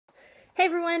Hey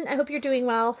everyone, I hope you're doing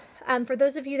well. For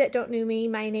those of you that don't know me,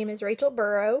 my name is Rachel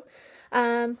Burrow.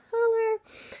 Holler.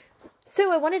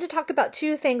 So I wanted to talk about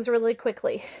two things really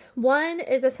quickly. One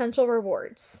is essential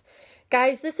rewards.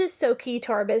 Guys, this is so key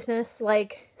to our business,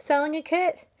 like selling a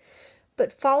kit,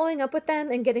 but following up with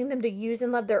them and getting them to use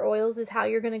and love their oils is how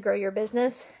you're going to grow your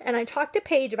business. And I talked to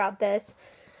Paige about this.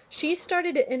 She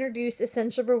started to introduce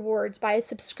essential rewards by a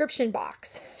subscription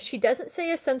box. She doesn't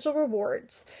say essential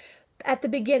rewards at the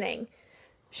beginning.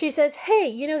 She says,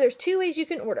 hey, there's two ways you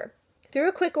can order. Through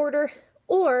a quick order,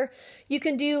 or you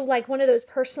can do like one of those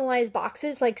personalized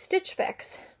boxes like Stitch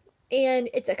Fix. And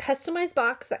it's a customized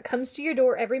box that comes to your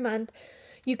door every month.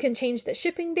 You can change the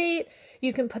shipping date.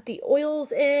 You can put the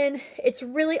oils in. It's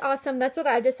really awesome. That's what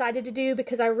I decided to do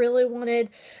because I really wanted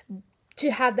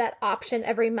to have that option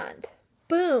every month.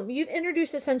 Boom, you've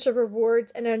introduced essential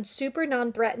rewards in a super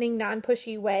non-threatening,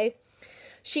 non-pushy way.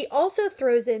 She also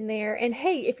throws in there, and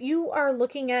hey, if you are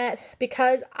looking at,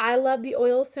 because I love the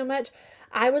oils so much,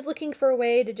 I was looking for a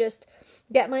way to just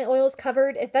get my oils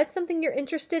covered. If that's something you're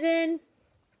interested in,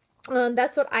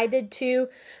 that's what I did too.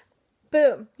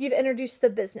 Boom, you've introduced the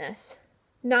business.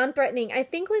 Non-threatening. I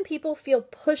think when people feel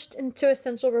pushed into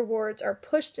essential rewards or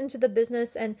pushed into the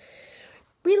business and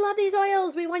we love these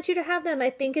oils, we want you to have them,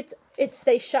 I think it's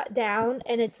they shut down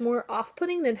and it's more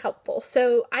off-putting than helpful.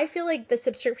 So I feel like the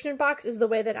subscription box is the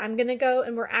way that I'm going to go,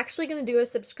 and we're actually going to do a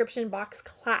subscription box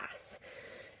class.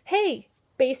 Hey,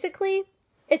 basically,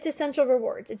 it's essential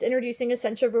rewards. It's introducing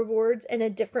essential rewards in a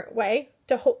different way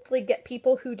to hopefully get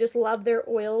people who just love their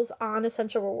oils on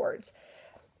essential rewards.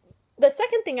 The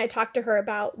second thing I talked to her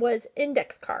about was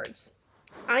index cards.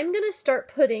 I'm going to start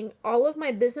putting all of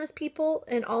my business people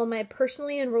and all of my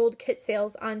personally enrolled kit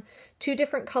sales on two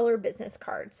different color business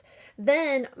cards.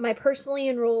 Then my personally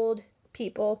enrolled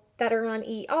people that are on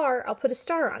ER, I'll put a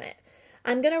star on it.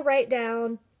 I'm going to write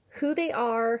down who they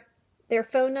are, their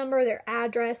phone number, their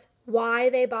address, why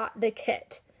they bought the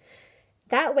kit.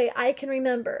 That way I can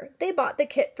remember they bought the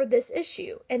kit for this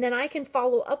issue, and then I can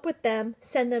follow up with them,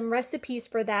 send them recipes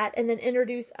for that, and then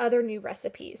introduce other new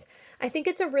recipes. I think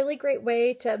it's a really great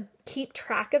way to keep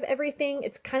track of everything.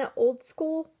 It's kind of old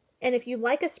school, and if you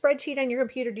like a spreadsheet on your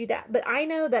computer, do that. But I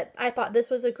know that I thought this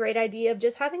was a great idea of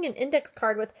just having an index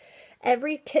card with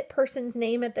every kit person's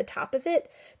name at the top of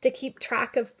it to keep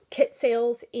track of kit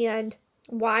sales and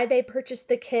why they purchased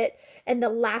the kit and the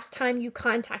last time you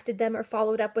contacted them or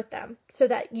followed up with them, so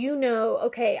that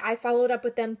okay, I followed up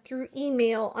with them through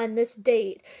email on this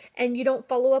date, and you don't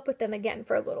follow up with them again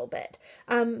for a little bit.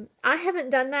 I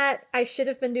haven't done that. I should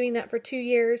have been doing that for 2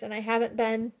 years, and I haven't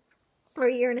been, or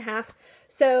a year and a half.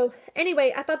 So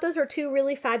anyway, I thought those were two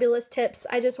really fabulous tips.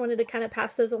 I just wanted to kind of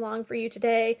pass those along for you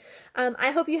today.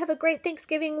 I hope you have a great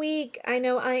Thanksgiving week. I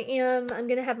know I am. I'm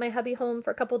going to have my hubby home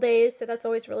for a couple days, so that's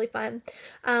always really fun.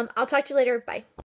 I'll talk to you later. Bye.